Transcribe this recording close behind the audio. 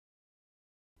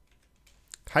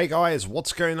Hey guys,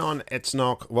 what's going on? It's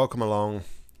Nock. Welcome along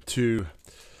to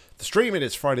the stream. It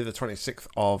is Friday the 26th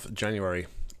of January.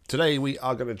 Today we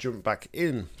are going to jump back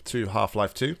into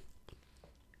Half-Life 2,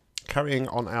 carrying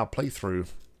on our playthrough,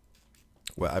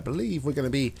 where I believe we're going to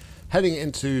be heading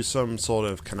into some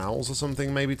sort of canals or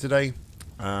something maybe today.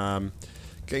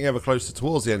 Getting ever closer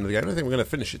towards the end of the game. I don't think we're going to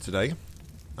finish it today.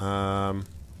 So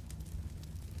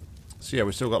yeah,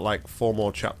 we've still got like 4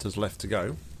 more chapters left to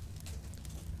go.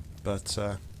 But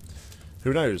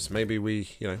who knows? Maybe we,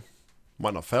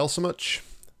 might not fail so much.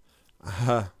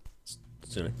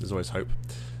 There's always hope.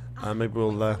 Maybe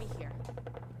we'll.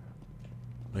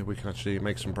 Maybe we can actually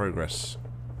make some progress.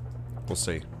 We'll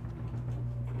see.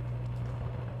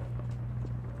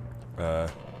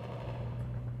 Where'd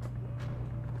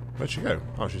she go?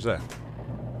 Oh, she's there.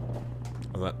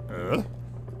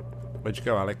 Where'd you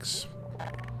go, Alex?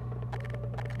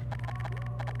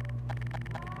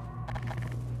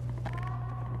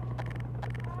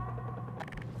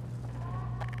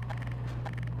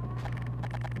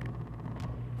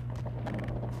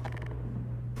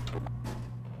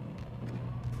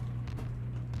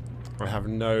 I have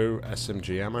no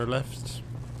SMG ammo left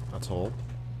at all.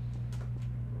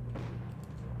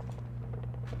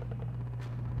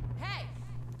 Hey!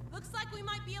 Looks like we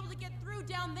might be able to get through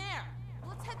down there.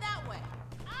 Let's head that way.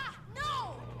 Ah,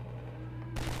 no!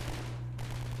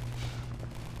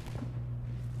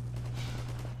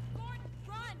 Gordon,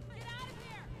 run! Get out of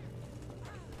here!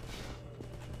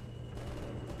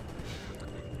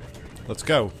 Let's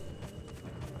go.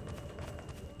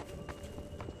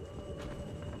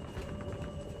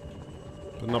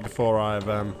 But not before I've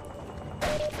got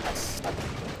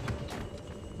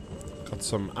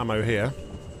some ammo here.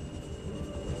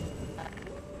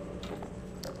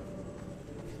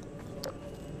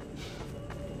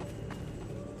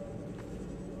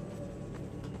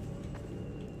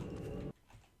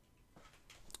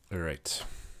 All right.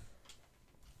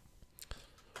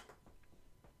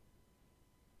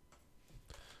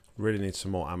 Really need some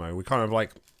more ammo. We kind of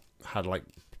had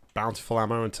bountiful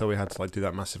ammo until we had to do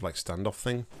that massive standoff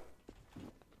thing.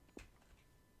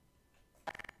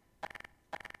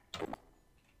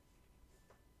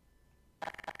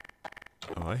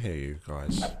 Oh, I hear you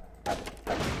guys.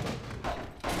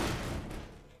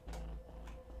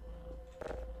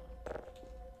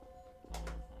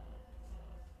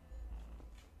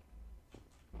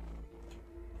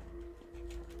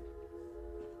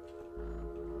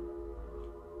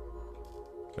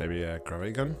 Maybe a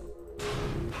gravity gun?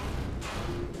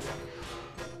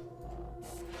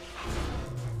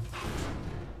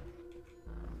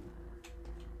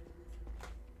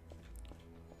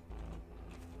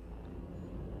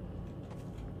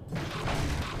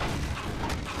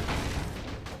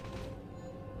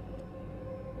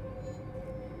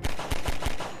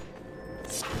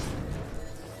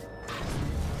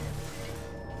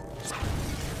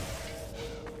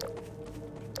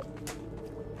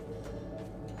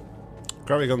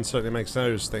 Gravity gun certainly makes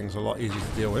those things a lot easier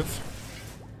to deal with.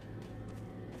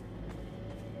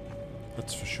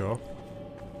 That's for sure.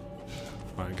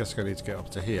 Right, I guess I need to get up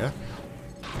to here.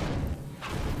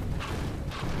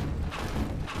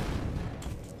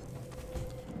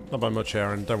 Not by much,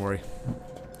 Aaron, don't worry.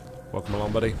 Welcome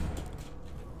along, buddy.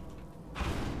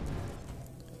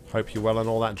 Hope you're well and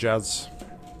all that jazz.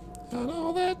 And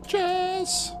all that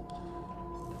jazz!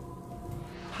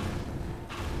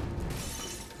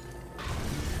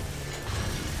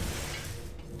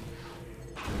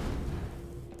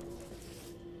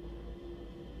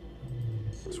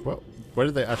 Well, where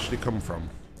did they actually come from?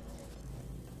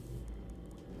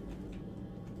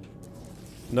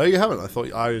 No, you haven't.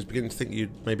 I was beginning to think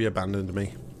you'd maybe abandoned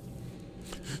me.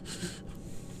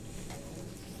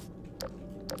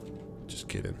 Just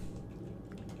kidding.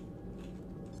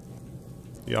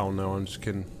 Y'all know I'm just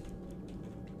kidding.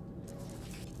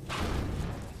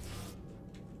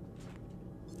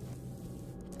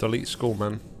 Delete school,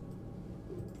 man.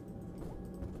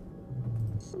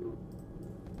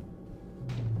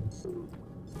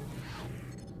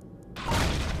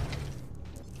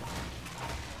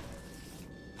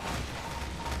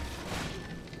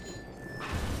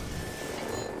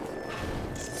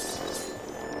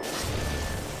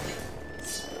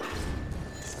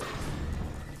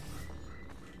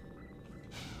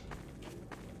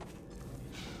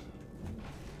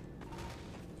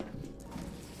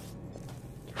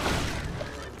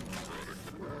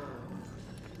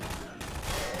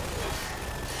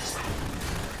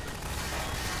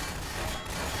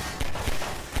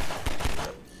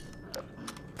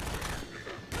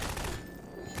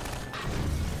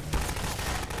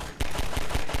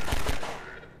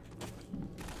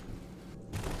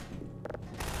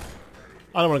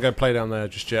 I don't want to go play down there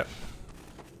just yet.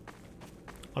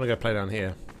 I want to go play down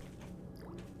here.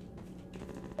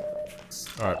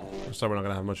 Alright, so we're not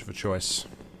going to have much of a choice.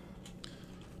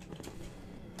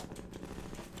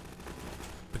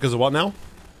 Because of what now?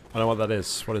 I don't know what that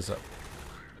is. What is that?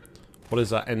 What is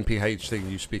that NPH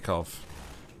thing you speak of?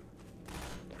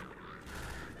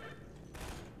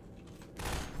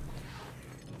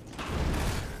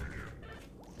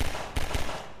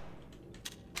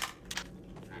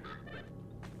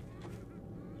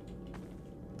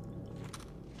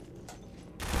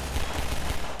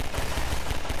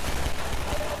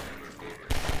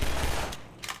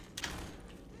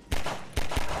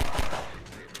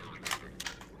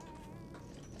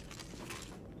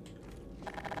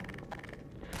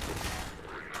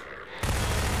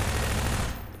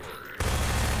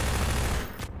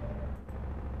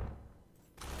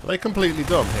 Are they completely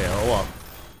dumb here, or what?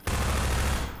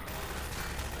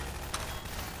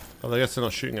 Oh, I guess they're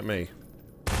not shooting at me.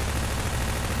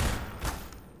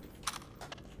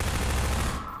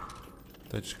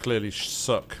 They just clearly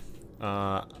suck.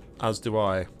 As do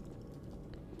I.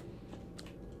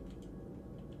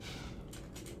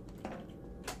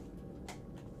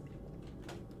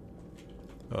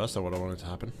 Oh, that's not what I wanted to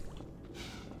happen.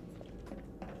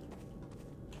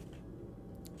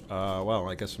 Well,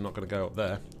 I guess I'm not going to go up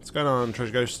there. What's going on,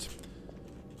 Treasure Ghost?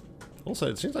 Also,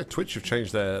 it seems like Twitch have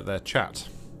changed their chat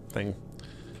thing.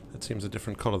 It seems a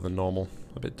different colour than normal.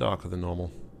 A bit darker than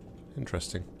normal.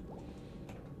 Interesting.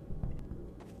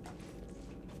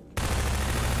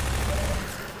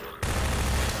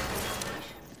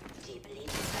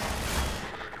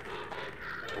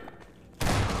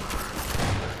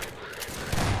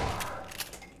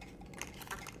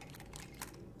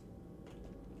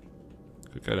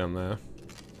 Could go down there.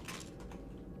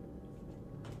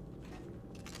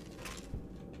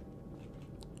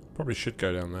 Probably should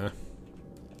go down there.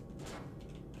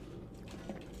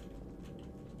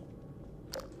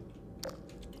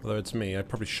 Although it's me, I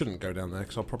probably shouldn't go down there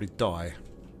because I'll probably die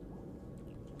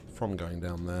from going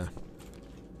down there.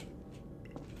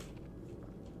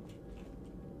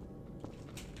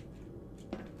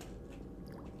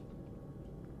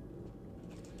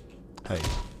 Hey.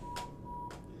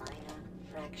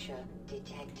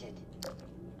 Detected.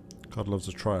 God loves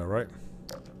a trier, right?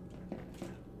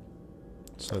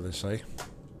 So they say.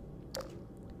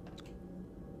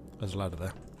 There's a ladder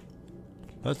there.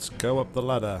 Let's go up the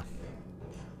ladder.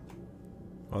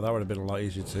 Oh, that would have been a lot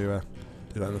easier to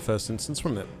do that in the first instance,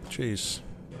 wouldn't it? Jeez.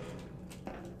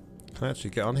 Can I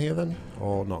actually get on here then?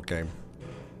 Or not game?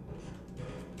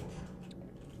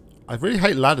 I really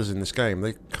hate ladders in this game.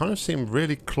 They kind of seem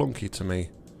really clunky to me.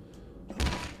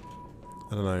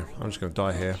 I don't know. I'm just going to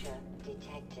die here.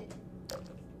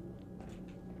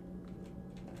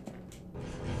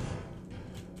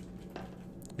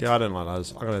 Yeah, I don't like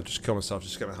ladders. I'm going to just kill myself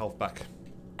just to get my health back.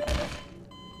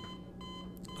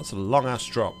 That's a long-ass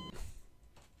drop.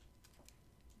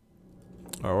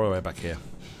 Alright, we're all the way back here.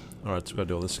 Alright, so we've got to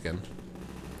do all this again.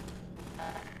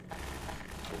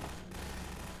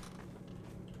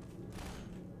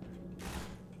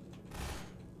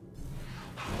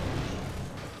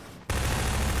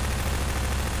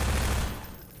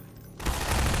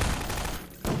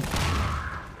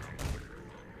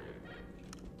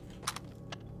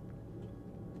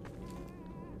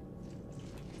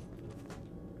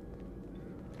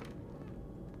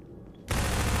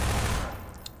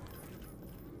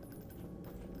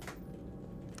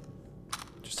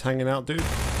 Hanging out, dude.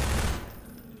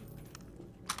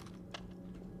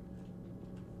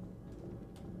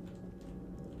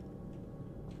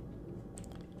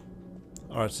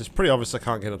 Alright, so it's pretty obvious I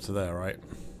can't get up to there, right?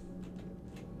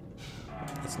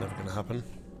 That's never going to happen.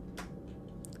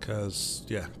 Because,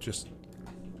 yeah, just...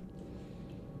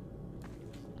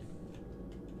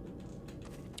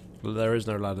 Well, there is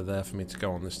no ladder there for me to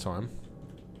go on this time.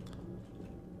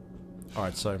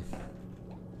 Alright, so...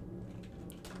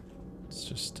 Let's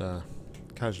just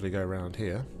casually go around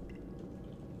here.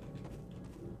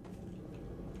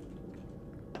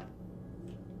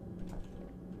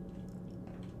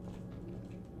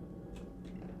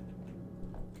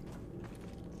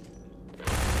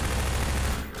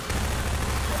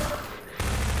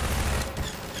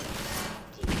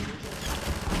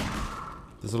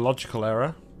 There's a logical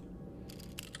error.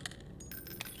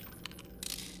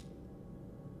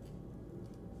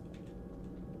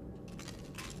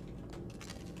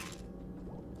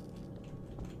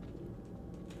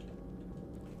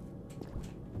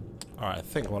 Alright, I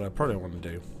think what I probably want to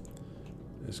do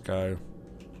is go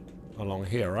along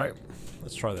here, right?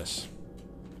 Let's try this.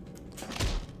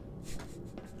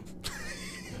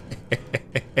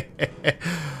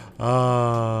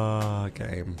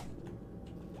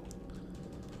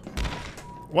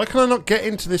 Why can I not get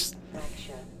into this?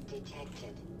 Fracture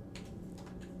detected.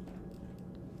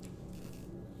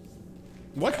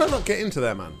 Why can I not get into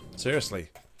there, man? Seriously.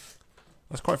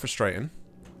 That's quite frustrating.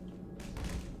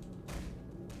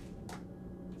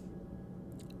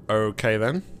 Okay,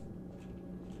 then.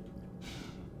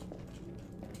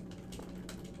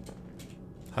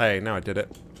 Hey, now I did it.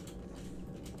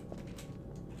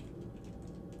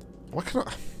 Why can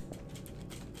I...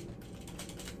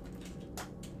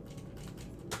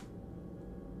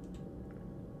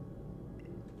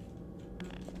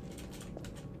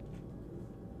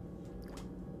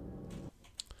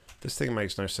 This thing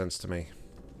makes no sense to me.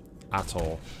 At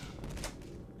all.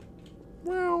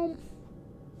 Well...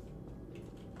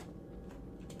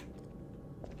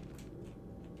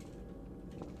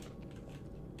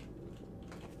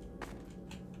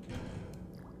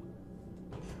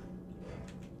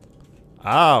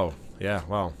 Oh! Yeah,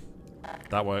 well.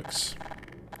 That works.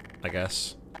 I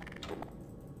guess.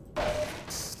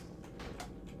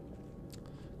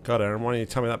 God, Aaron, why didn't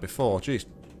you tell me that before? Jeez.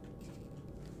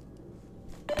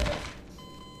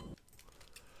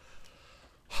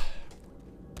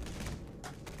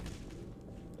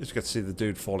 Just get to see the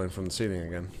dude falling from the ceiling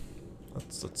again.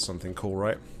 That's something cool,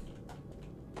 right?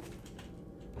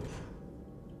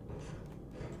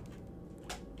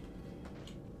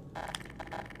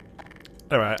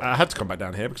 Anyway, I had to come back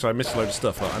down here because I missed a load of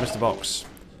stuff. Look, I missed a box.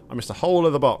 I missed a whole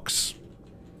other box.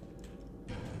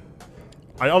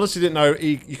 I honestly didn't know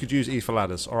you could use E for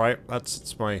ladders. All right,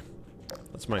 that's my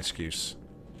excuse.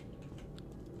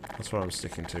 That's what I'm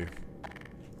sticking to.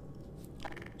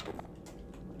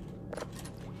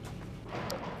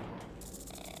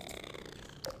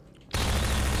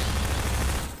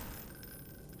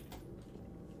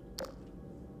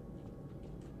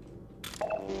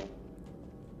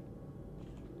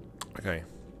 Okay.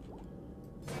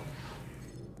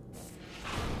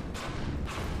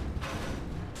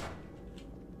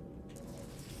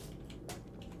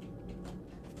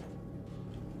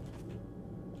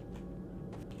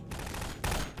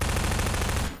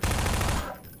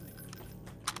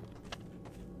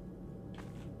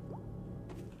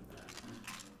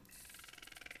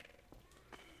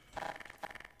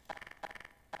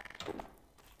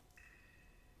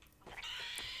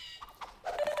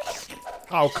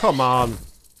 Oh, come on.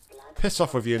 Piss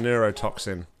off with your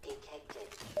neurotoxin.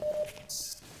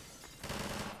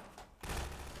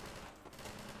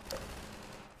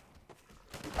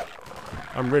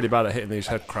 I'm really bad at hitting these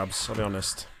head crabs, I'll be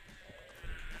honest.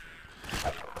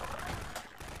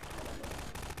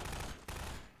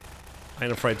 I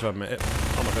ain't afraid to admit it.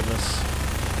 Oh my goodness.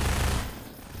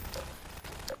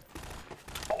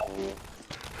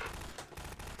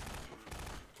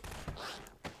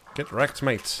 Get wrecked,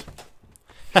 mate.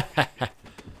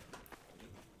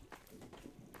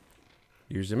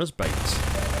 Use him as bait.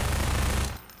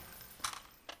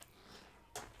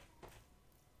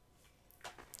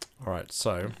 Alright,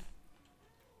 so...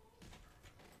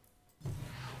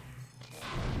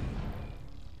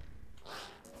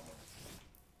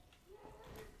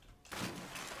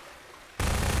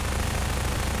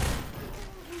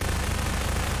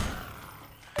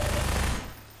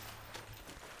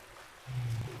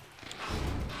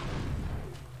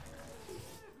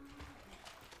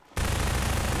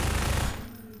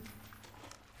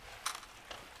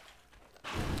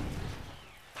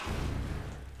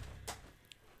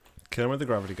 Kill him with the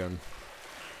gravity gun.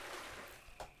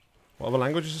 What other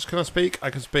languages can I speak? I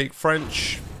can speak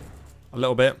French, a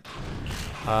little bit.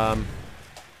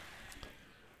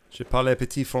 Je parle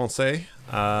petit français.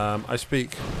 I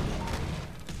speak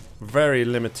very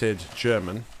limited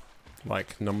German,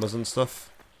 like numbers and stuff.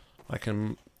 I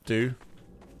can do.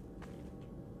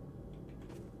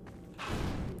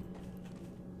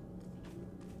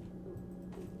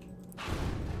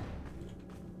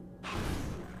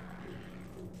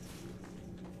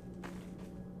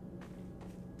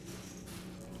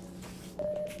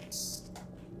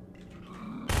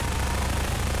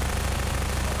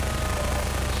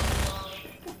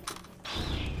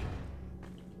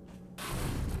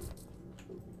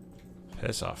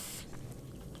 Piss off.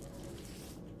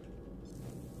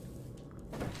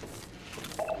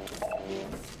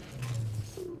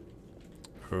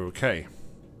 Okay.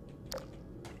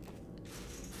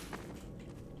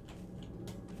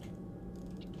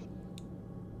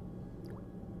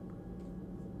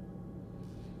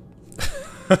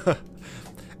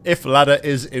 If ladder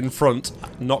is in front,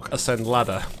 Nock ascend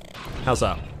ladder. How's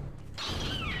that?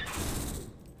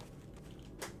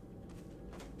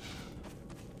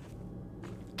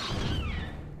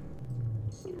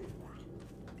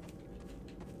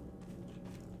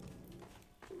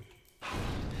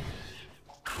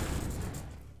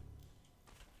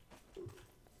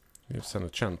 you stand a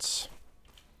chance.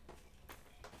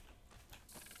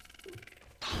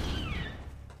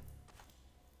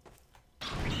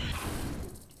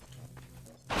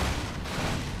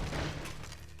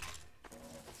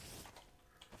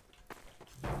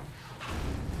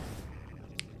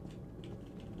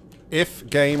 If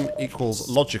game equals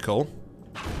logical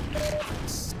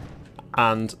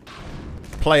and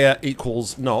player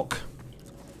equals knock,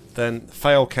 then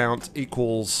fail count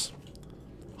equals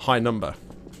high number.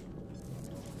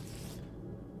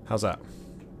 How's that?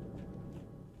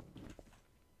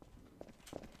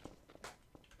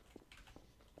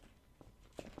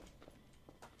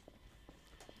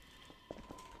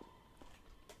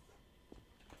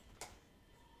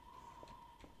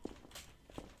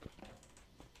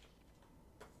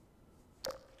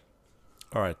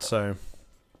 Alright, so...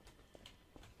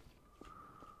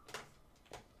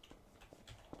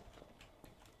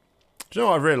 Do you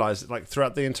know what I've realised? Like,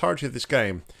 throughout the entirety of this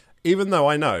game, even though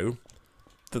I know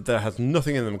that there has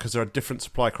nothing in them because there are different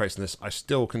supply crates in this, I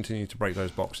still continue to break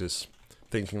those boxes,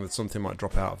 thinking that something might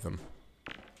drop out of them.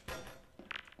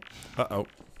 Uh-oh.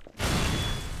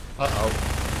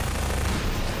 Uh-oh.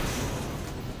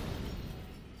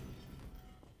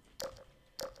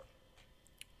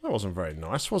 That wasn't very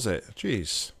nice, was it?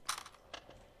 Jeez.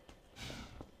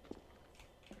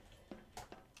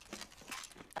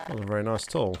 That wasn't very nice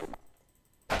at all.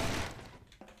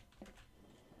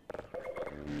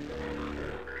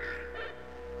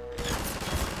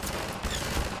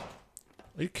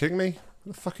 Are you kidding me?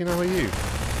 What the fucking hell are you?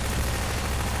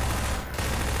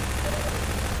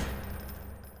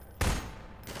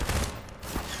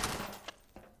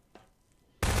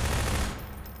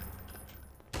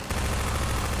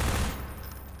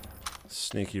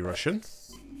 Sneaky Russian.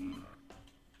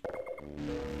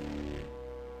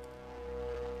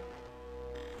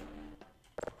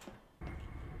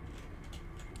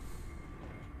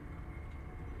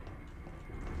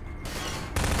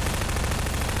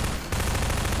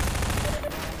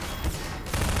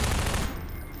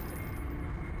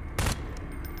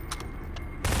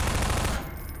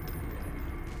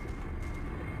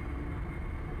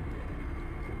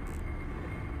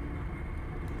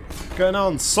 Going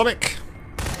on, Sonic?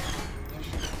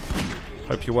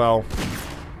 Hope you're well.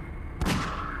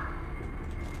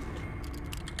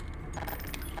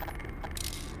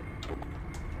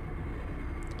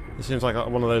 It seems like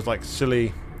one of those like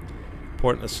silly,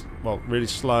 pointless, well, really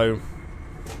slow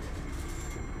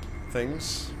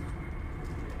things.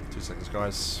 2 seconds,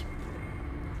 guys.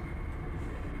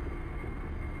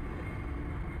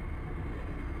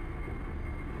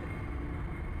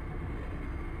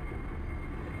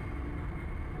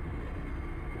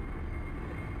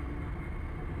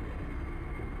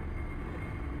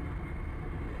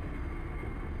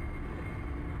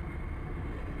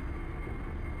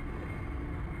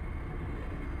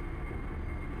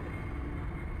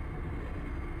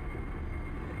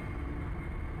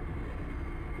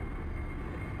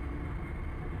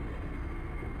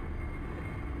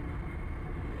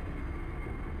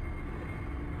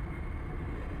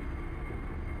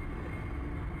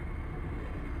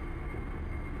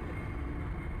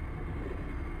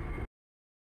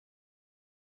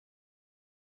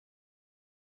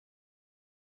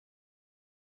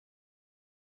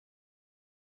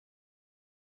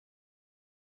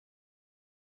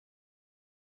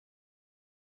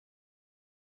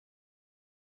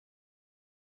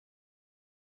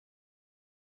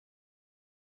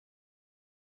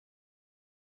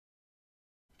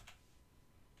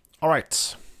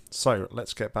 Alright, so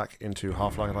let's get back into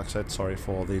Half-Life. Like I said, sorry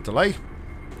for the delay.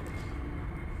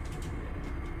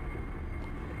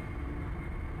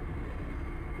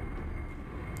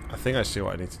 I think I see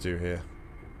what I need to do here.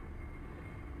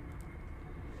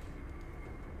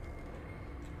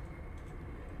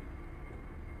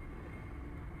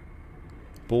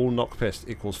 Ball knock pissed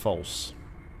equals false.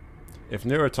 If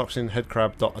neurotoxin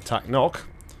headcrab dot attack knock,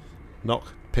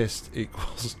 knock pissed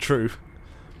equals true.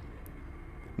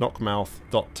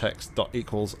 Knockmouth.text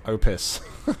equals opis.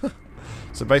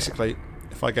 So basically,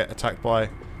 if I get attacked by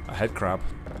a head crab,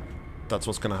 that's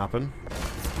what's going to happen.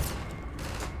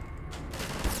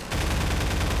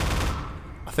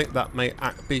 I think that may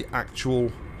be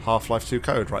actual Half-Life 2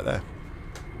 code right there.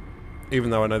 Even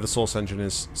though I know the source engine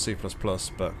is C++,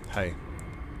 but hey.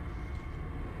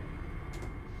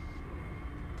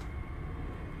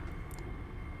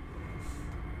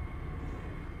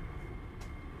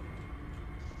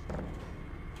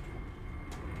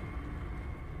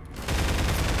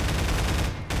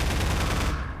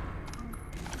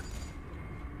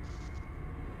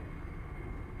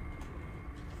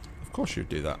 Of course you'd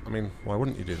do that. I mean, why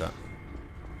wouldn't you do that?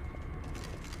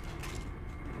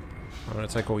 I'm going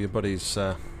to take all your buddies'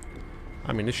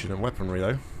 ammunition and weaponry,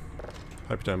 though.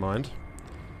 Hope you don't mind.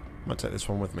 I might take this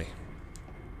one with me.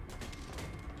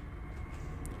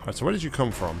 Alright, so where did you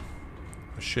come from?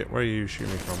 Oh shit, where are you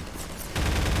shooting me from?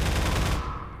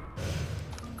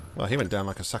 Well, he went down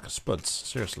like a sack of spuds.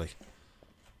 Seriously.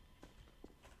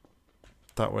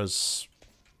 That was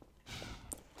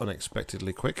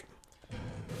unexpectedly quick.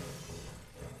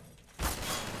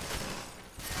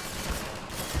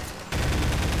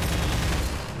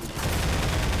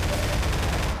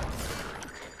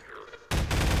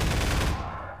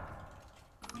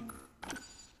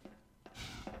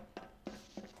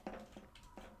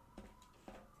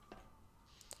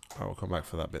 I will come back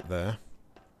for that bit there.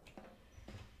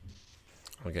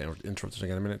 I'll get interrupted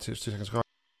again in a minute. 2 seconds, guys.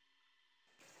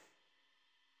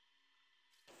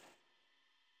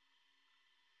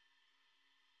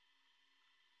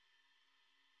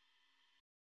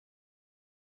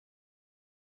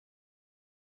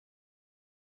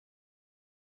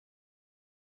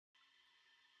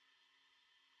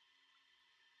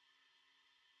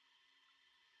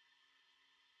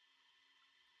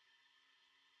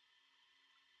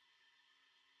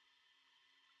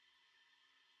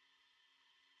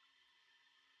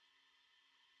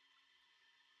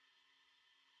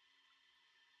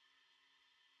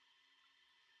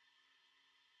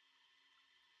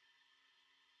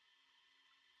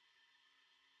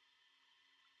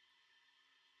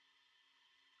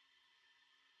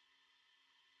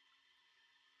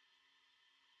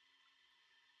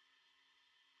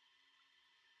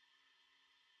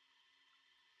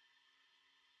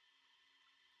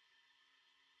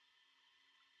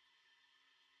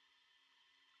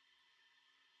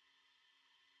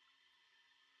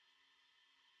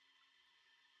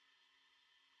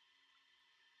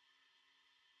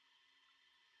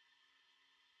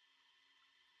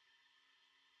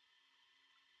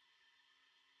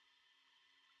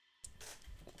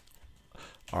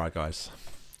 Alright, guys.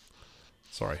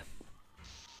 Sorry.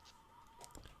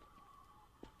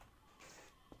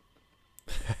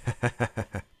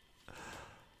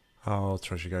 Oh,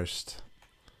 treasure ghost.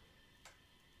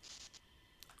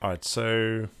 Alright,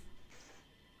 so...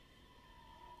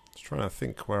 just trying to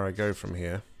think where I go from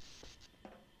here.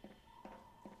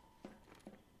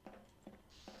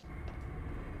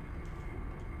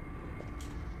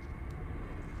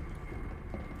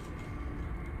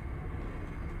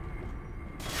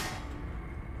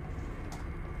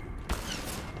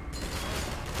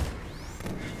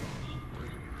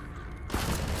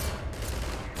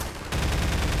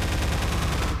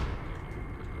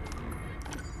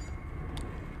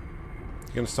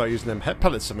 You're going to start using them head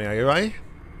pellets at me, are you, eh?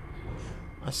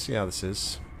 I see how this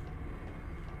is.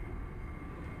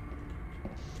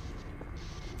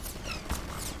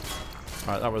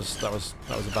 Alright, that was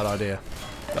a bad idea.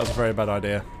 That was a very bad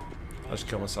idea. I'll just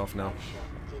kill myself now.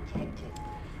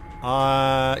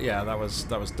 Yeah, that was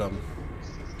dumb.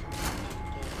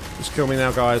 Just kill me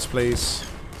now, guys, please.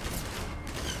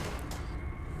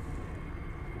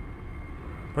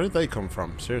 Where did they come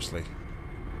from? Seriously.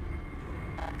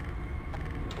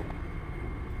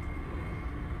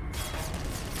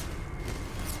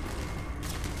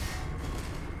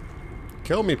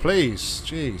 Kill me, please.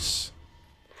 Jeez.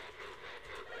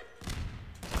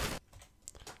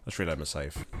 Let's reload my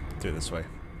save. Do it this way.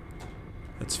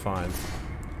 It's fine.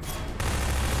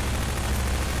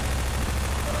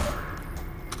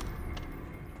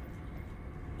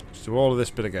 Just do all of this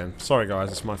bit again. Sorry, guys.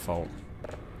 It's my fault.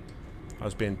 I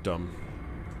was being dumb.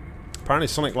 Apparently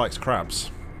Sonic likes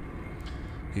crabs.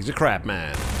 He's a crab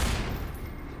man.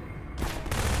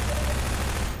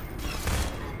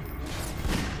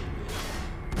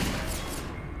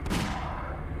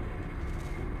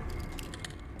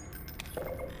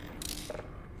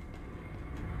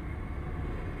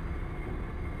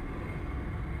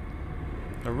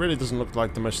 It really doesn't look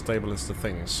like the most stablest of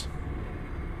things.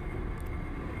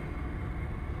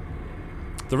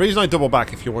 The reason I double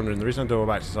back, if you're wondering, the reason I double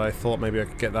back is I thought maybe I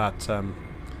could get that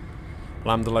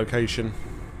lambda location.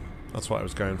 That's what I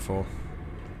was going for.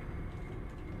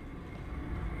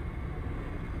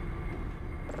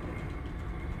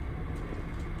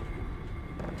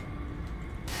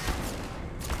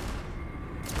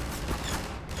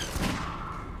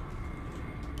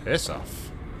 Piss off.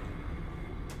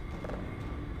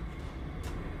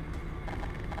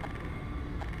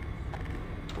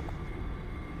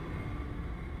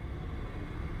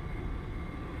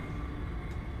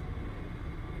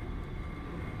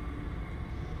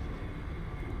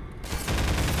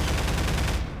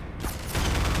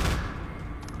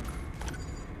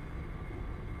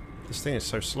 This thing is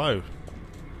so slow.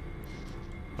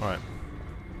 Alright.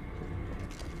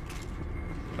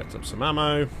 up some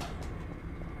ammo.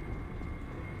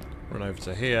 Run over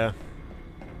to here.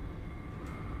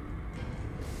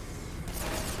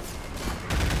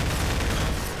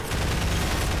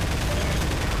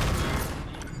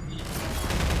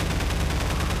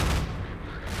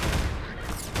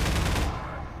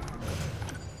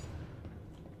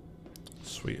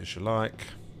 Sweet as you like.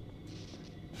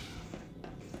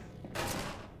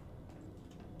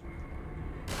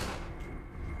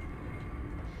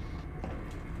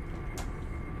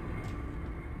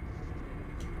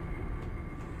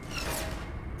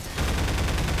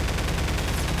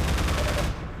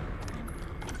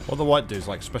 What the white dudes,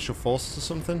 like special forces or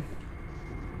something?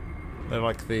 They're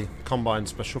like the Combined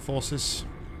Special Forces.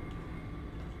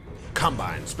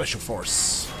 Combined Special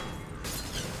Force.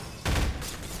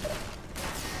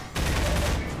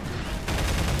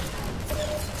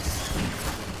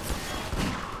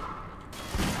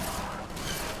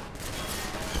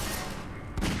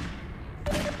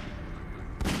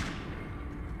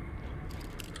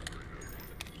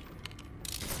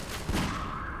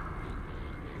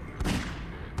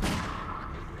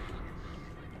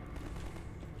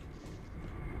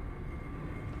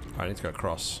 I need to go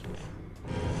across.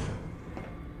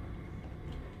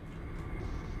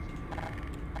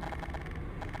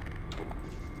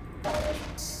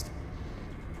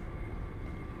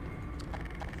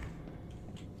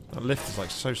 That lift is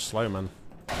like so slow, man.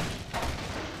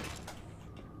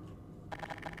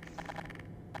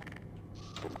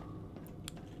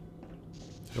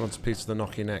 Who wants a piece of the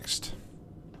Nocky next?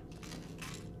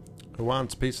 Who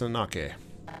wants a piece of the Nocky?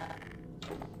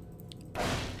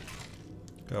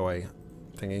 Go away,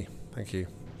 thingy. Thank you.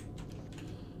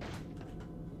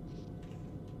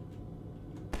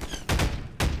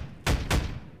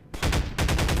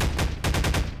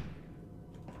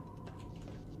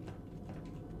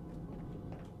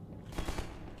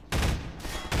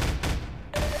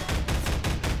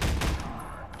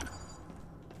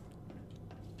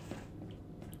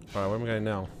 Alright, where am I going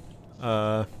now?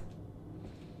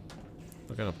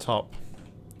 We're going up top.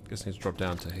 Guess I need to drop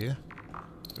down to here.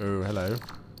 Oh, hello.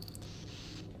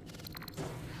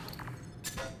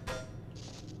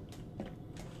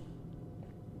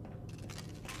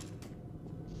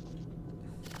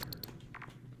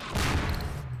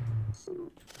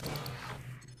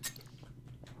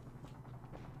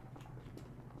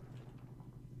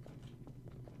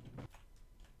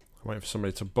 I'm waiting for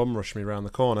somebody to bum rush me around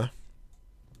the corner.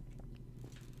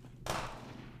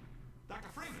 Dr.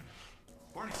 Freeman!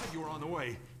 Barney said you were on the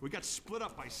way. We got split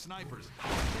up by snipers.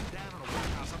 Pinned down on a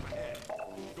warehouse up ahead.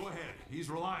 Go ahead. He's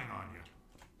relying on you.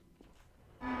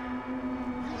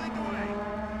 You lead the way!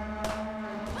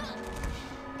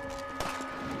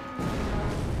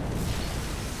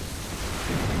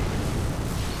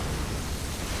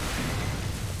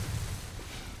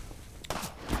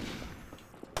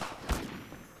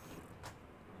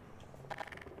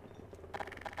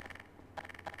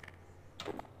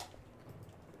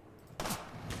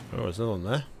 Oh, there's another one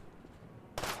there.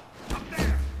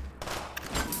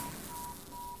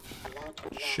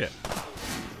 Shit.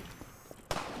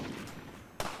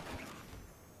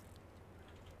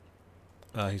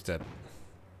 He's dead.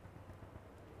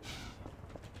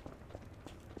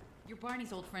 You're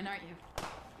Barney's old friend, aren't you?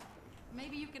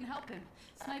 Maybe you can help him.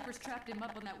 Snipers trapped him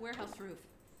up on that warehouse roof.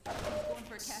 He's going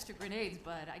for a cache of grenades,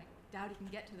 but I doubt he can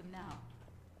get to them now.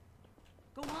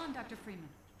 Go on, Dr. Freeman.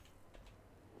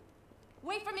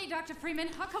 Wait for me, Dr. Freeman.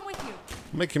 I'll come with you.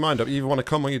 Make your mind up. You either want to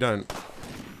come or you don't.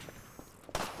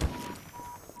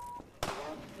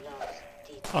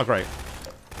 Oh, great.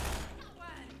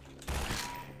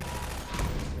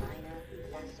 Minor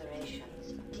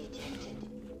lacerations detected.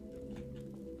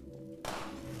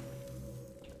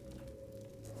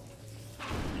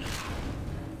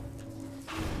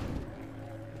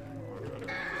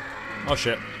 Oh,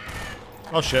 shit.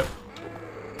 Oh, shit.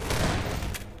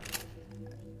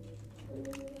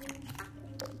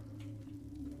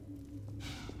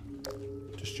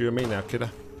 Just you and me now, kidder.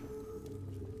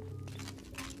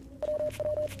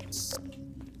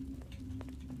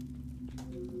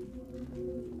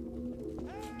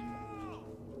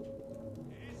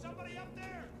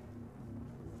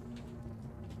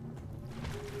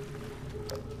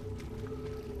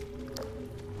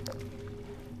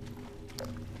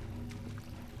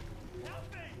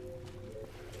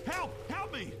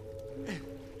 Help me!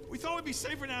 We thought we'd be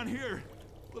safer down here.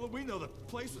 Little we know the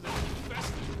place was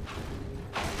infested.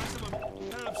 The rest of them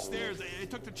headed upstairs. They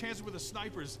took their chances with the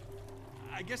snipers.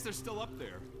 I guess they're still up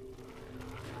there.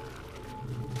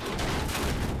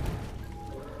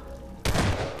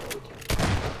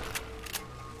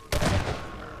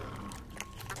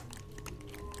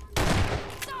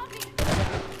 Zombie!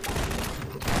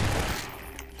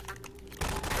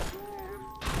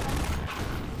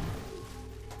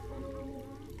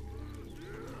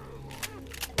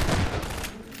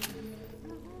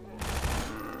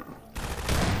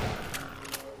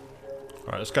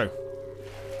 let's go.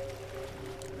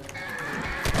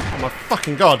 Oh my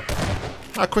fucking god.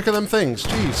 How quick are them things?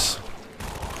 Jeez.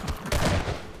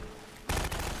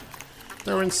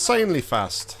 They're insanely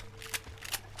fast.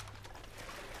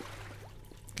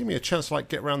 Give me a chance to like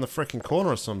get around the freaking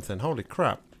corner or something. Holy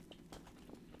crap.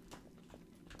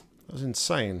 That was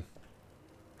insane.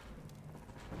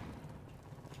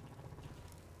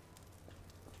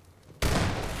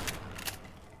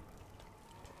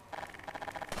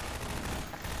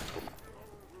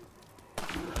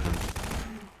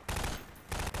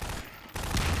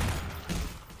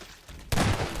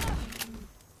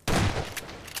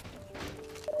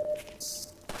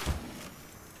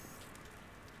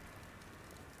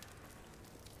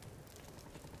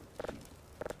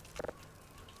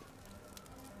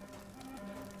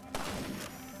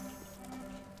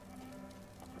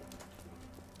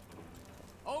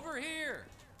 Over here!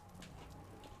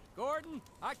 Gordon,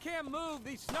 I can't move.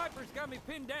 These snipers got me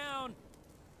pinned down.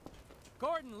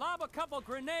 Gordon, lob a couple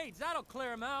grenades. That'll clear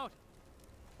them out.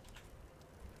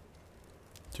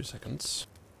 2 seconds.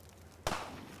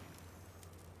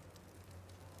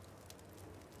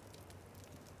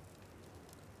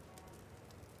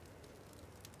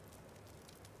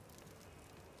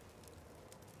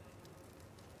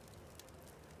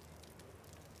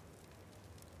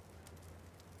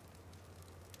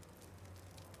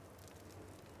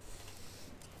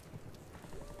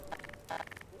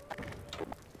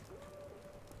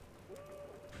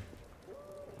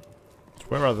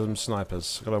 Where are them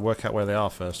snipers? Gotta work out where they are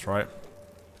first, right?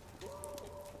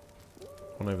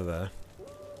 One over there.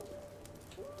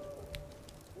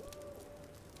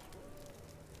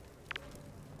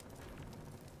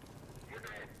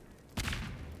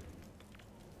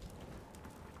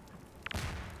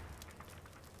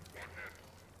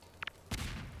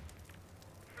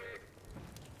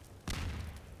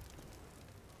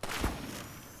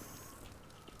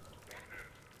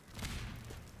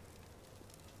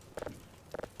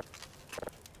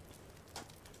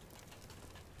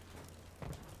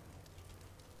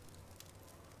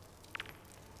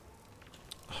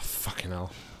 Fucking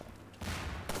hell.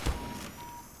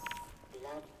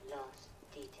 Blood loss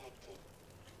detected.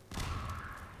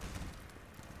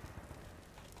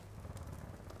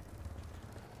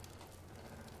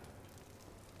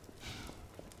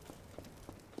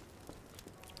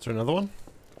 Is there another one?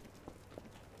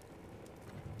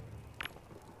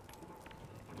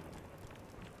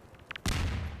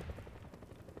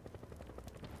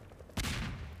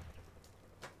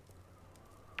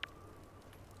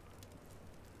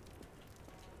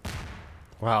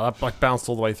 Wow, that like bounced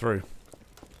all the way through.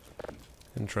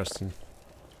 Interesting.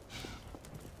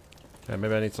 Okay,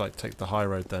 maybe I need to like take the high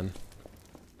road then.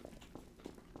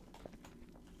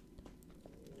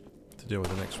 To deal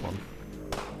with the next one.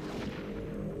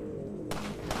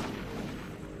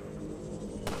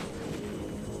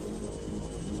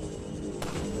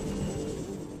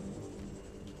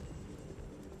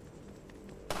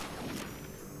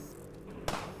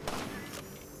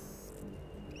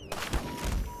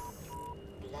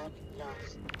 Blood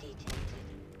loss detected.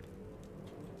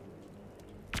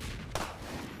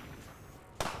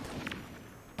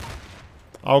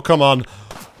 Oh, come on.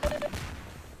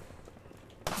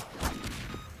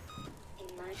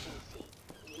 Emergency.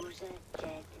 User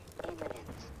dead imminent.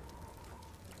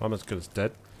 I'm as good as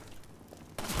dead.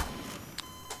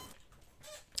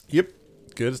 Yep,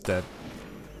 good as dead.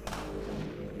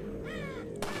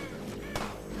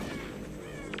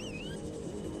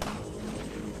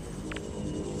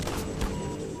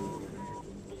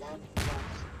 Blood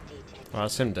loss detected. Oh,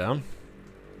 that's him down.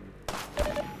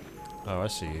 Oh, I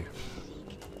see you.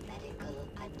 Seek medical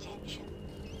attention.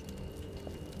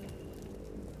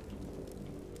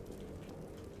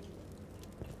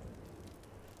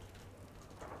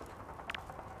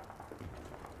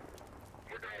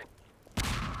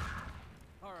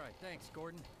 All right, thanks,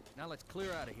 Gordon. Now let's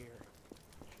clear out of here.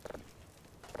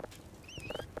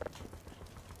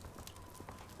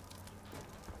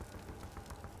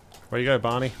 Where you go,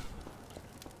 Barney?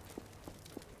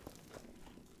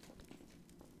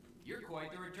 You're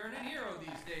quite the returning hero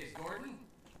these days, Gordon.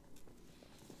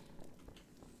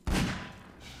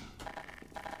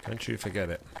 Don't you forget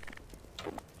it.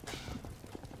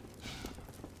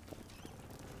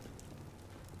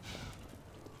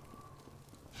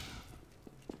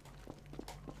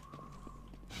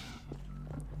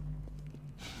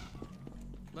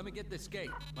 Let me get this gate.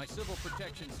 My civil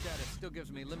protection status still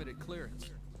gives me limited clearance.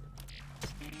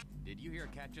 Did you hear a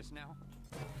cat just now?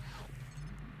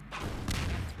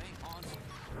 It's being haunted.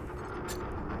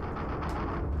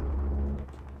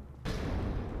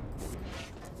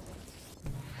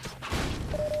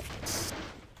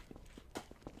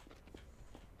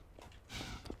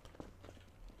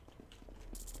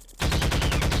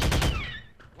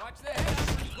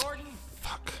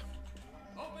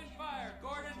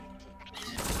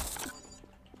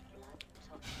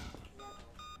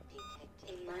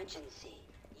 Contingency.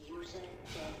 User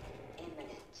death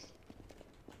imminent.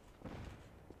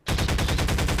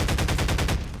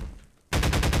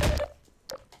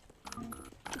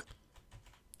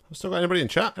 I've still got anybody in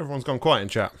chat? Everyone's gone quiet in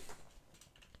chat.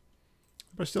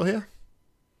 Everybody still here?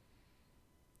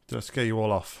 Did I scare you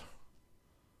all off?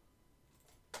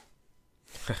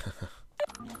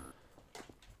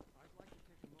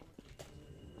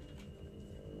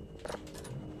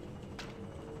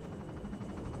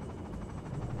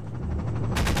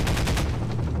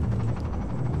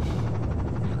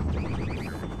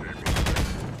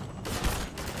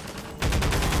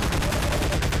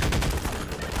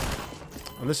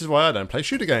 And this is why I don't play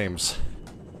shooter games.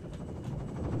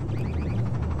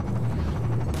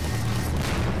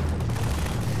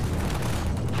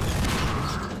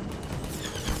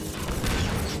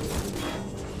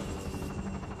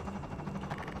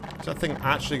 Is that thing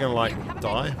actually gonna, like,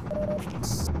 die?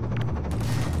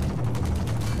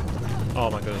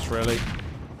 Oh my goodness, really?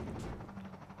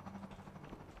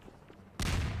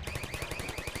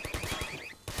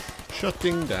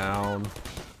 Shutting down.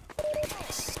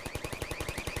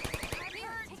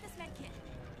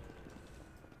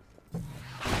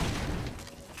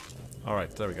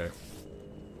 Alright, there we go.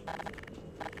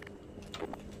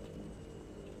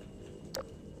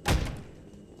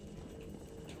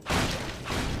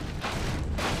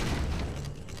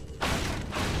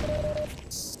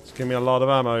 Just give me a lot of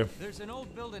ammo. There's an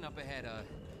old building up ahead,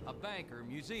 a bank or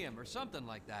museum or something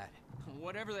like that.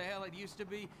 Whatever the hell it used to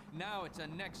be, now it's a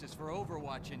nexus for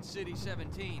Overwatch in City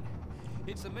 17.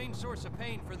 It's the main source of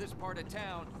pain for this part of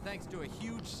town, thanks to a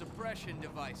huge suppression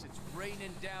device. It's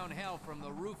raining down hell from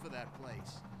the roof of that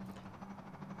place.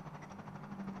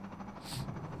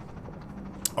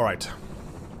 Alright.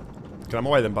 Get on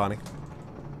my way then, Barney.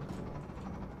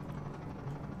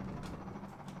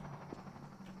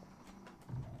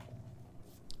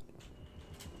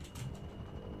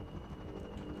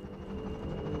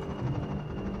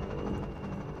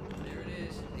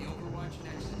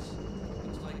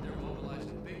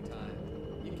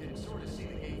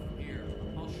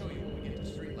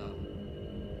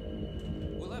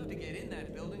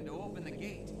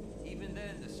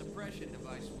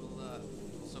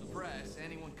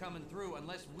 Coming through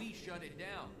unless we shut it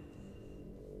down.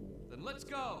 Then let's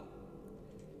go.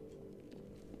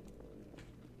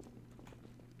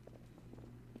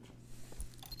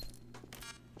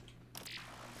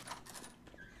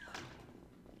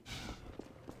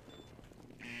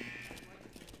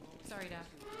 Sorry, Doc.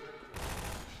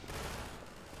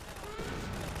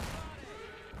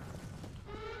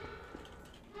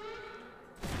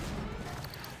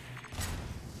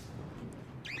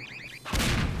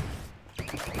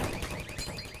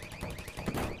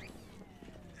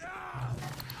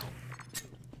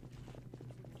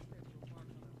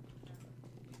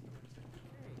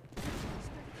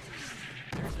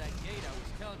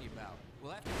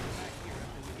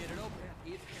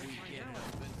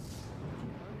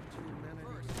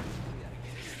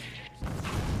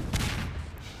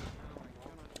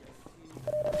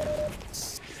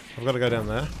 I've got to go down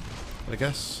there, I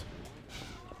guess.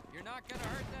 You're not gonna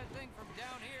hurt that thing from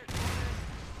down here, Gordon.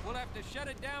 We'll have to shut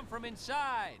it down from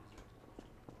inside.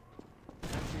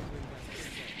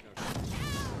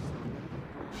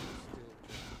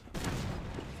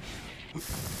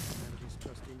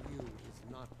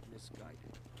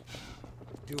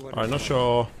 Alright, not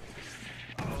sure.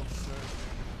 Not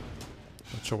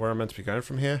sure where I'm meant to be going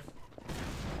from here.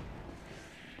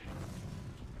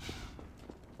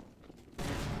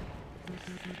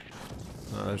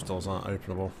 No, those doors aren't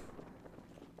openable.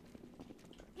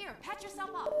 Here, patch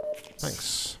yourself up.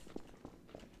 Thanks.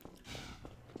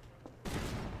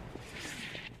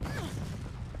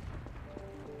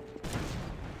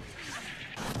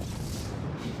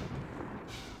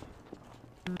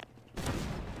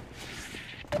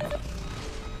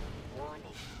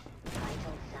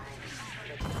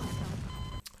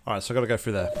 Alright, so I gotta go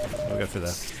through there. Gotta go through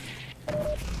there.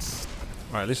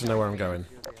 Alright, at least I know where I'm going.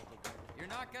 You're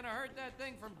not gonna hurt that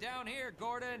thing from down here,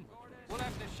 Gordon. We'll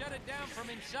have to shut it down from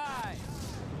inside.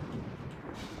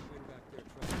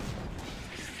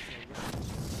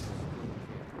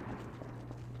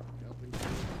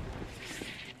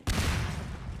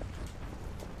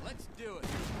 Let's do it.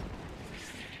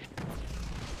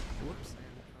 Whoops.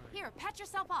 Here, patch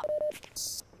yourself up.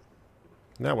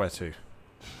 Now where to?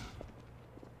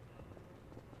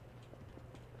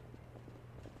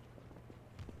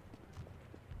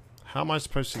 How am I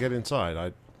supposed to get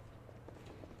inside?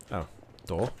 Oh,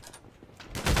 door.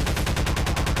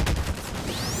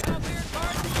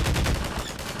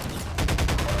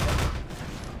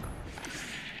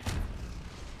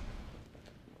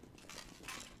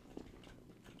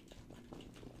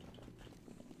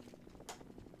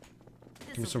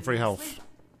 me some free health.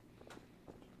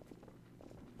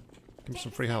 Give me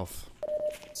some free health.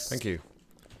 Thank you.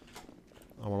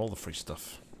 I want all the free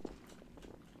stuff.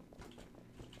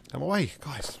 Come away,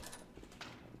 guys.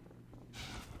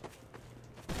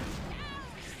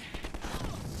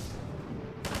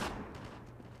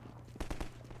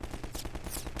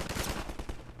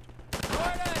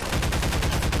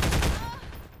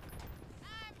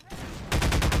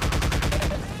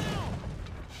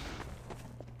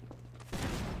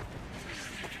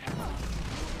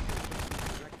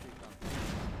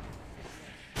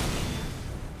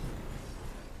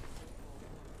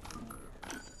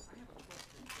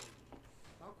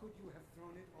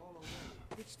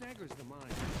 It staggers the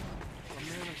mind. A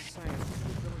man of science with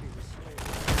the ability to slay.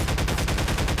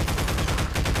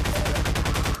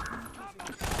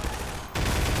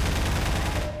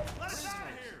 Let us out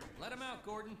of here! Let him out,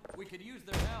 Gordon. We could use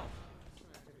their help.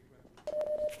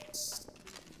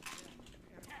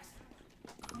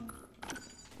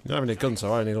 You don't have any guns,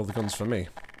 so I need all the guns for me.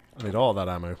 I need all that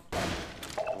ammo.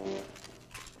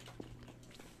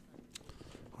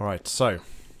 Alright, so.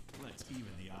 Let's even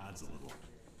the odds a little.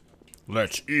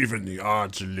 Let's even the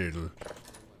odds a little.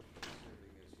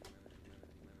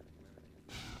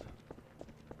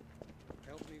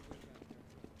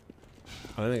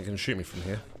 I don't think it can shoot me from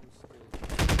here.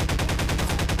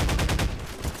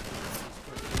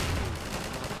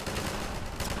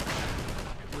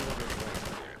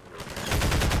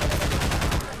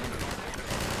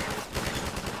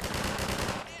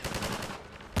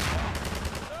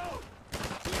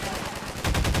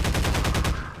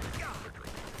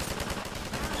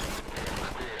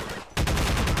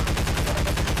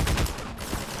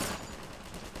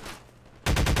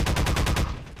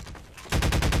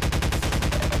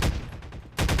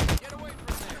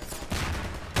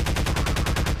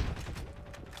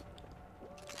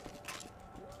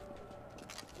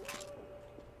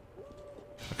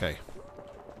 Okay.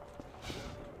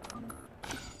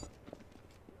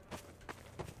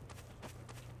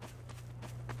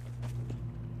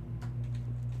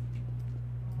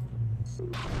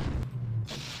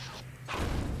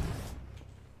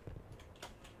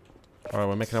 Alright,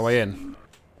 we're making our way in.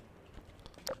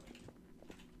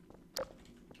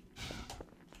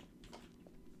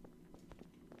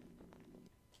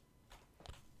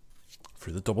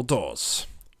 Through the double doors.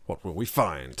 What will we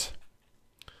find?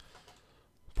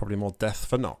 Probably more death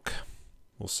for Nock.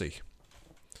 We'll see.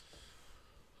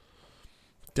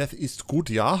 Death is good,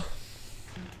 yeah?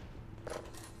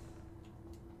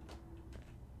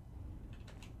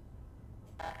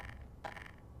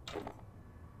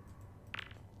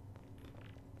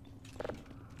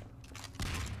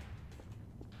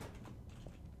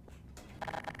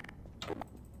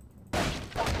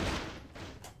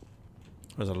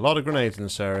 There's a lot of grenades in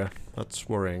this area. That's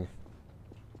worrying.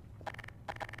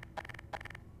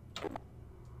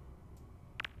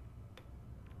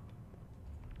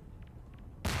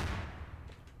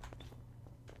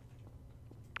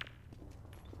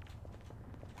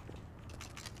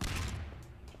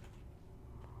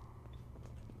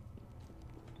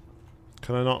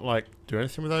 Can I not, like, do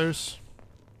anything with those?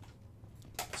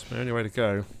 It's my only way to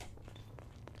go.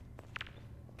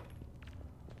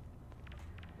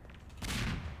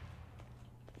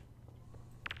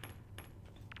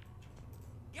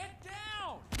 Get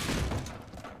down!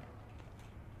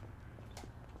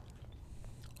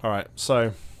 Alright,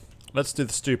 so let's do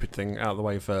the stupid thing out of the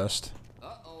way first.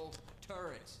 Uh-oh,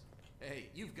 turrets. Hey,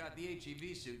 you've got the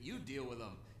HEV suit. You deal with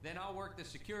them. Then I'll work the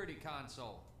security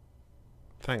console.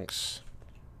 Thanks.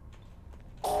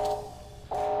 Roll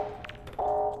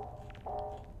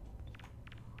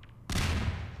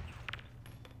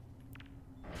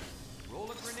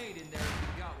a grenade in there if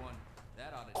you've got one.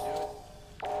 That ought to do it.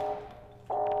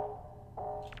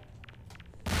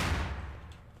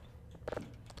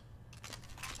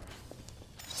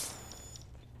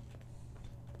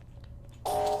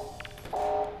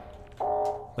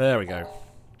 There we go.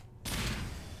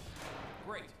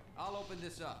 Great. I'll open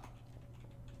this up.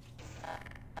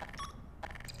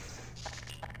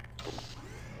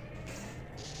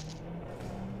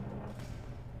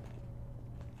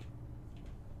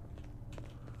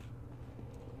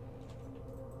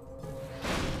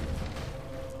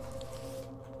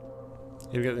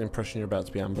 You get the impression you're about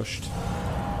to be ambushed.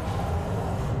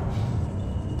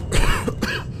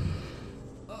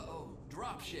 Uh-oh,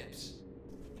 drop ships.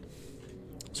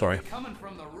 Sorry. Coming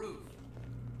from the roof.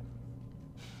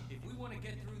 If we want to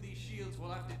get through these shields,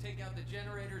 we'll have to take out the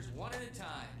generators one at a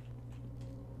time.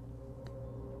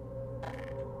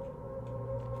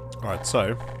 Alright,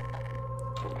 so.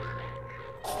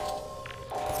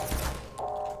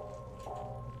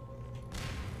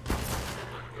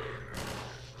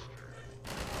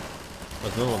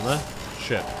 there's another one there.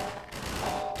 Shit.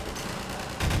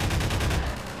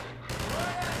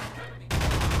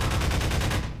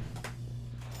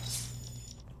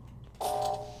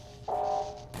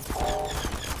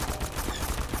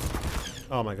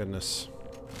 Oh my goodness.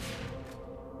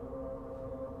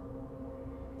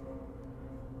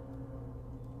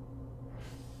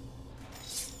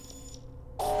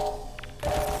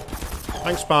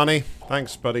 Thanks, Barney.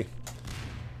 Thanks, buddy.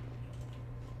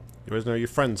 You always know who your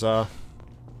friends are.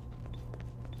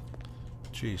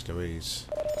 Jeez Louise.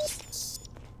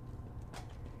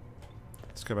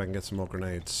 Let's go back and get some more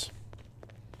grenades.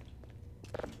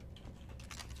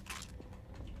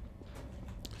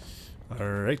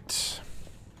 Alright.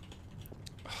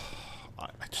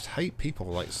 I just hate people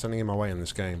like sending him away in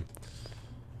this game.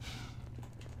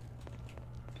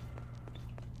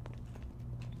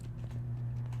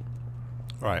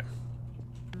 Right.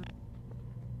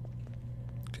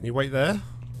 Can you wait there?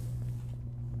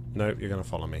 Nope, you're gonna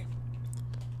follow me.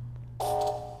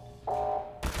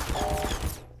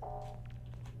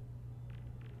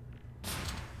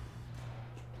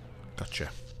 Gotcha.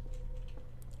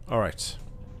 Alright.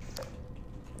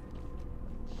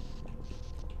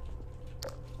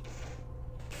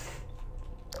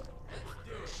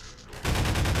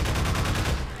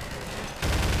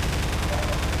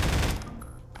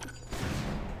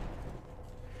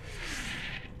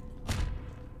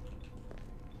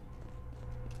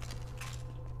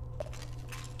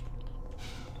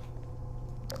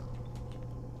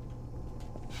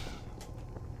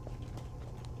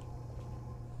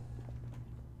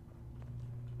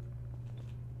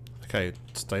 Okay,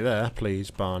 stay there, please,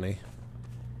 Barney.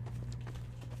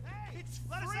 Hey, it's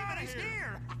let us out! He's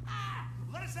here!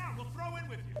 Let us out! We'll throw in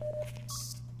with you.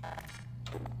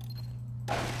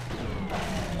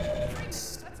 Freeman,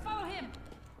 let's follow him.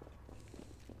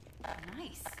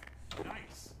 Nice.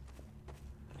 Nice.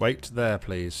 Wait there,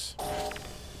 please.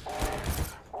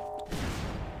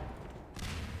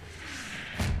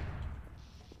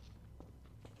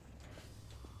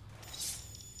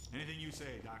 Anything you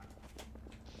say, Doc.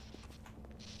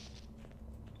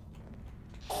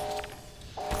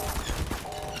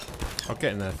 I'll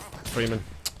get in there, Freeman.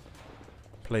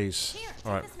 Please. Here,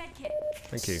 Alright, this med kit.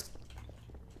 thank you.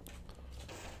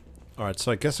 Alright,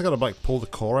 so I guess I gotta like pull the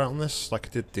core out on this like I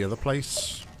did the other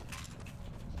place.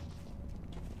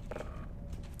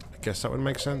 I guess that would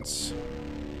make sense.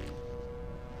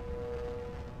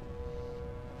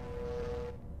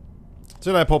 See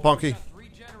you later, Paul Ponky. Got 3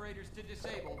 generators to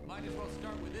disable. Might as well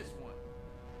start with this one.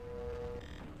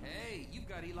 Hey, you've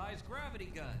got Eli's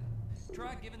gravity gun.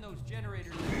 Try giving those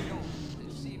generators a jolt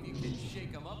and see if you can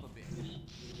shake them up a bit.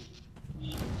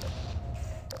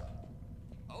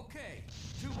 Okay,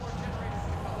 2 more generators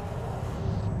to go.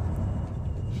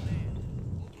 Man,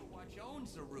 Overwatch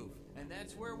owns the roof, and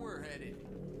that's where we're headed.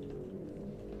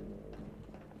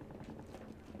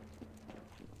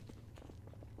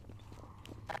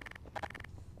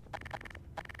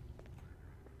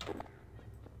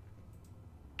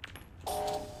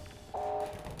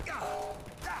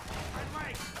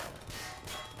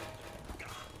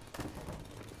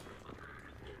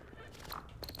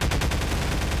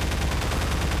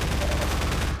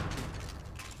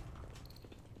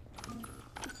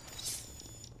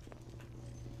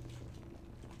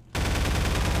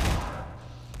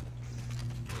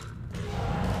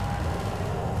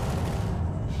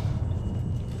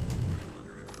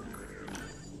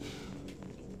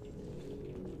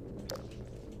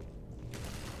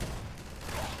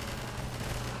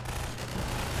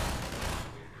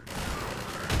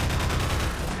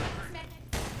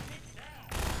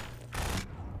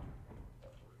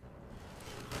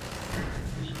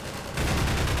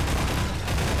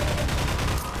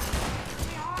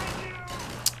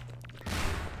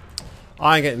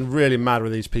 I'm getting really mad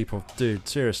with these people, dude,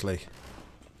 seriously.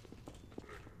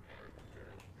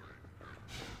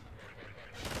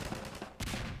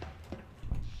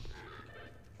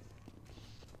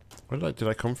 Where did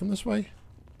I come from this way?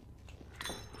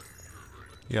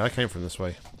 Yeah, I came from this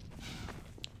way.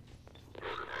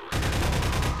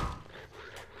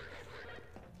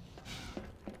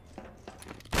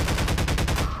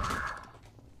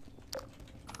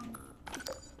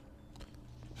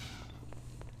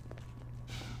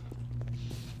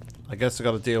 I guess I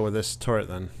gotta deal with this turret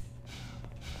then.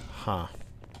 Huh.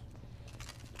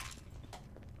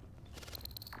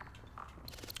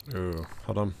 Ooh,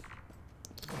 hold on.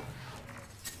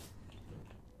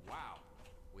 Wow.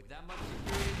 With that much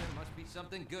security, there must be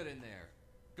something good in there.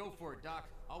 Go for it, Doc.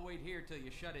 I'll wait here till you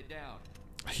shut it down.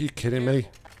 Are you kidding me?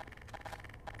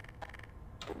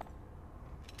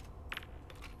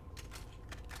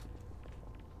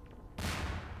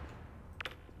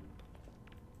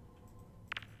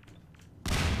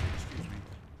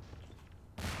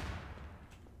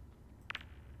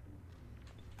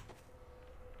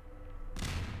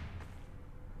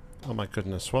 Oh my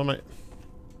goodness, what am I...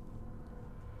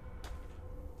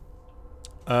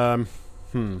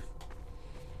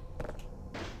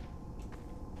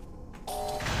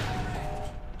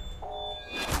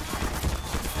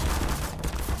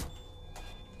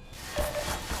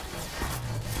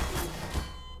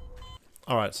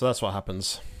 Alright, so that's what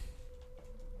happens.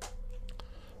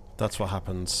 That's what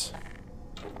happens.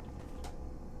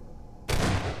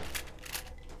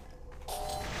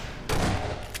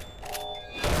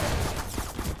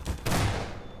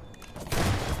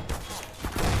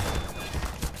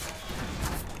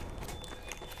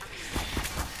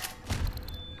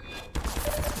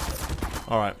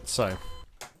 Alright, so. Is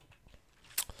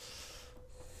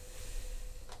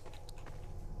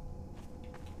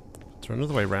there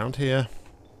another way around here?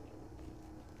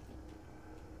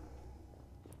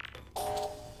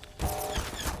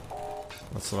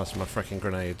 That's the last of my freaking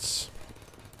grenades.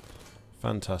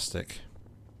 Fantastic.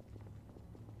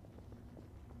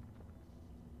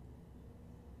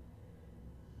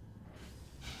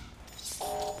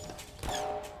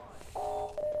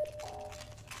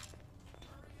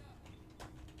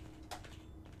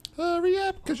 Hurry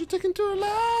up, because you're taking too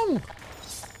long!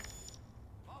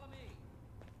 Follow me.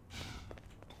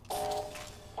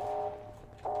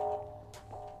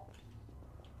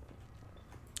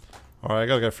 Alright, I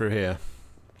gotta go through here.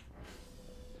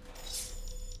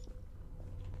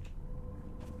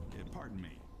 Yeah, pardon me.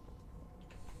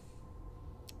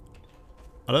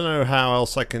 I don't know how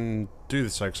else I can do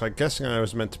this though, because I'm guessing I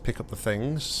was meant to pick up the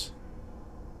things.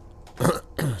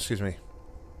 Excuse me.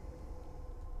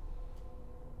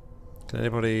 Can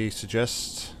anybody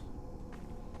suggest?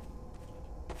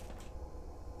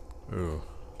 Ooh.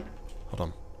 Hold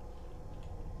on.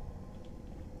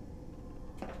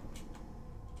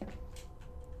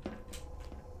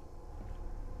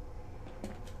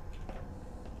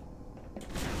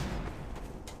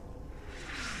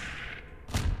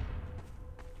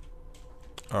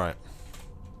 Alright.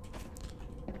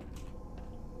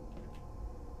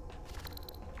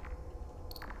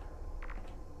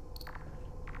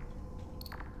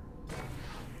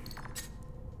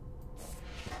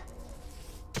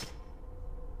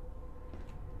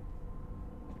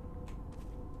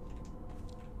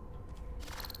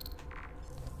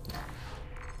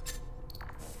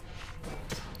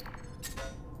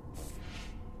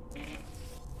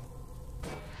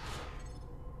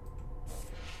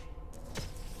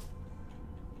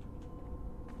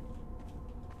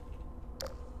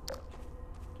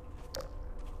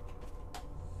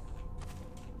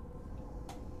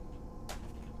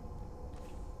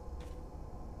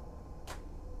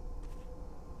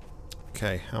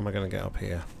 Okay, how am I going to get up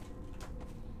here?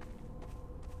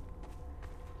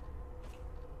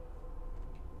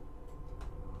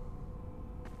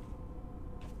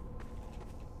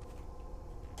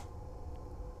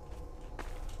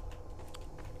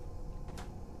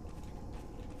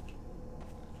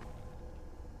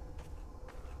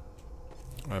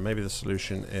 Alright, maybe the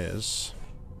solution is...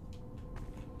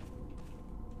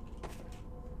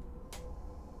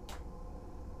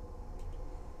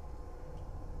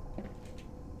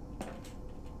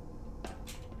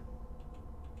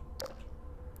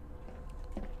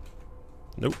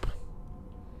 Nope.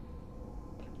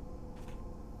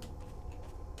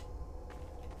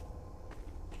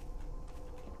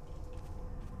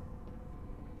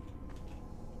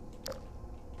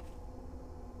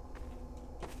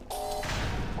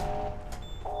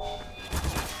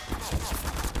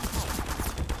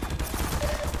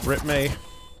 Rip me.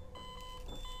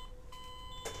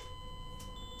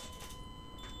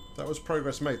 That was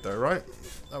progress made though, right?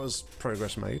 That was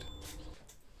progress made.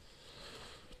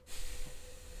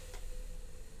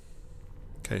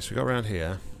 Okay, so we got around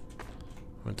here.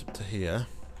 Went up to here.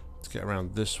 Let's get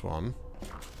around this one.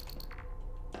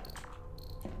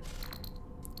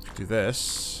 Do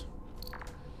this.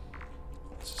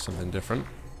 This is something different.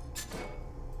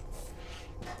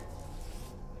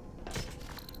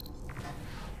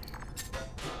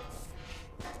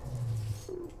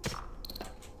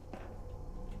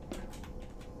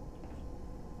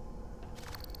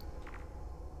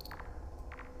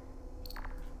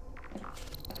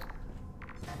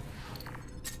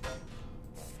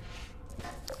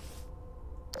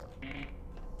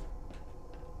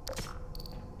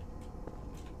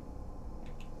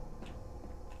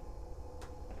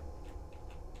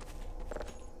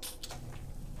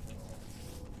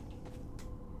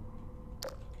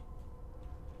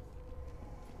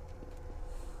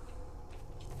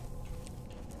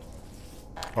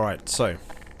 Alright, so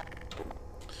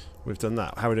we've done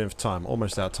that. How are we doing for time?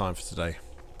 Almost out of time for today.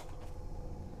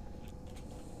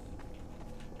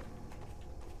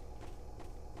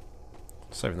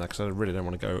 Saving that because I really don't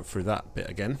want to go through that bit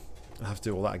again. I have to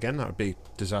do all that again. That would be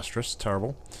disastrous,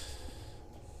 terrible.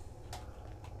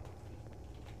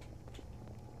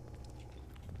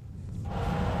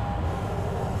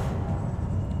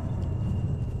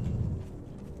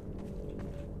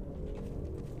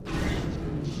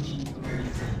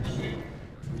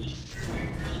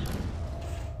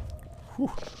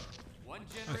 Whew.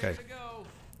 Okay.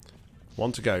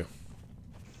 One to go.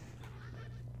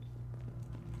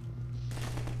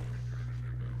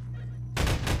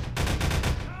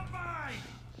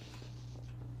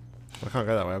 I can't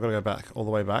go that way. I've got to go back, all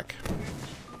the way back.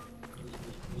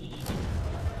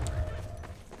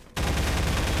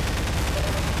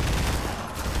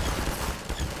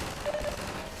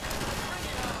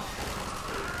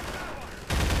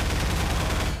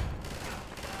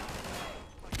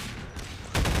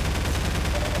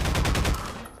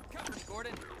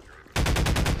 Gordon.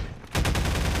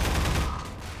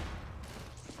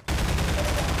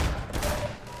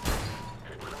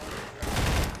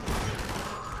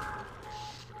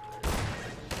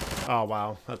 Oh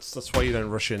wow, that's why you don't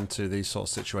rush into these sort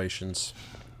of situations.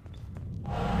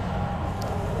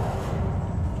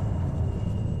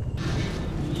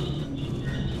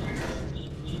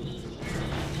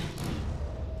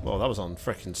 Well, that was on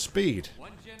frickin' speed.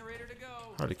 One generator to go.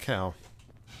 Holy cow.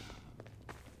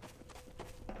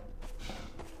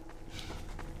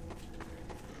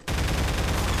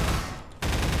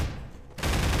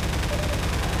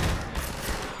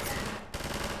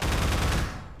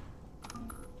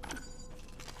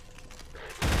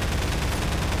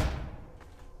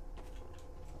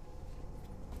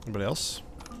 Anybody else?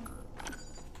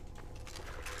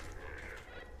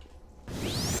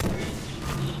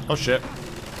 Oh shit.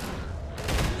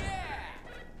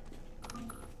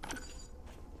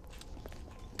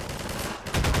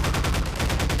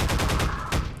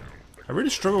 I really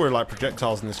struggle with like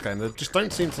projectiles in this game. They just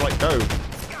don't seem to like go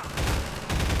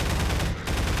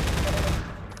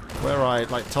where I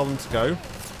like tell them to go.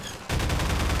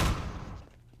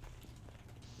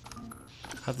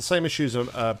 Had the same issues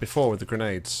before with the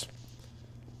grenades.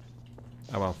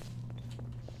 Oh well.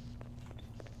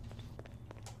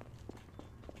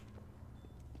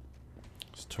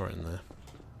 There's a turret in there.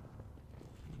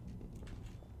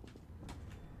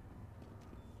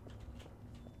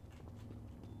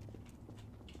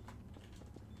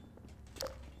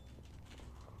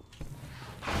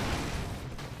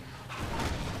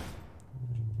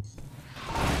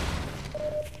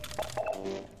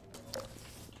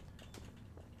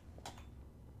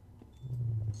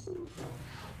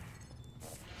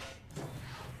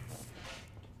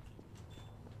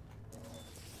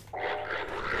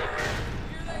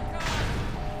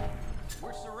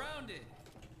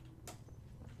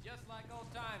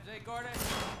 Gordon.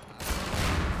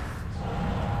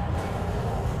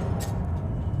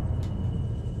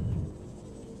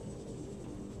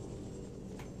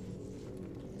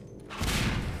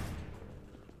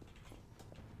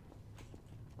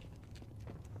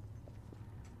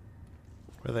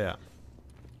 Where are they at?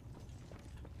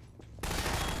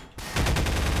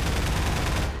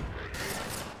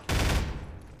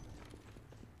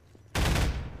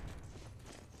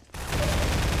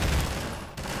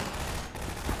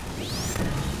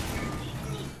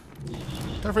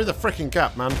 Go through the freaking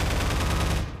gap, man. Try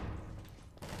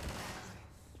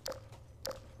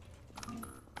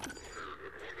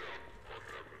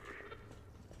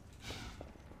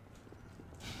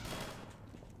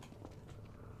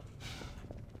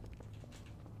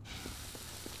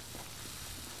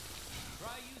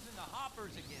using the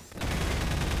hoppers against them.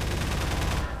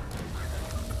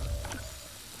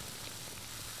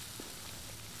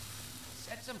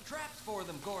 Set some traps for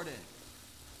them, Gordon.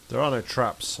 There are no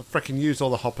traps. I freaking used all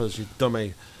the hoppers, you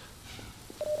dummy.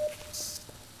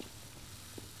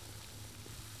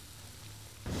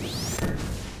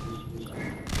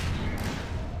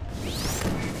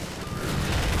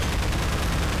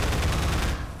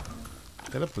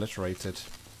 Get obliterated.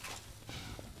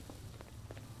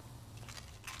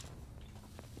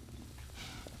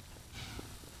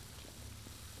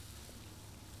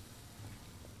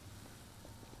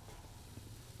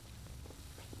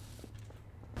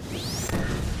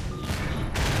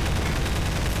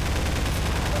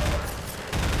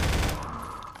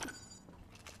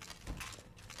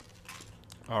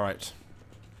 Alright.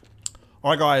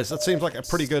 Alright guys, that seems like a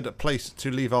pretty good place to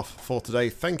leave off for today.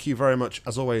 Thank you very much,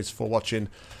 as always, for watching.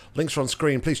 Links are on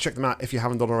screen. Please check them out if you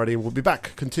haven't done already. We'll be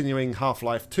back continuing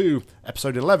Half-Life 2,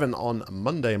 Episode 11 on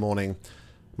Monday morning.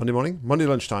 Monday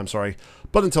lunchtime, sorry.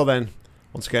 But until then,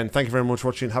 once again, thank you very much for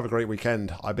watching. Have a great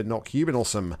weekend. I've been Nock. You've been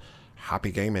awesome.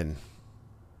 Happy gaming.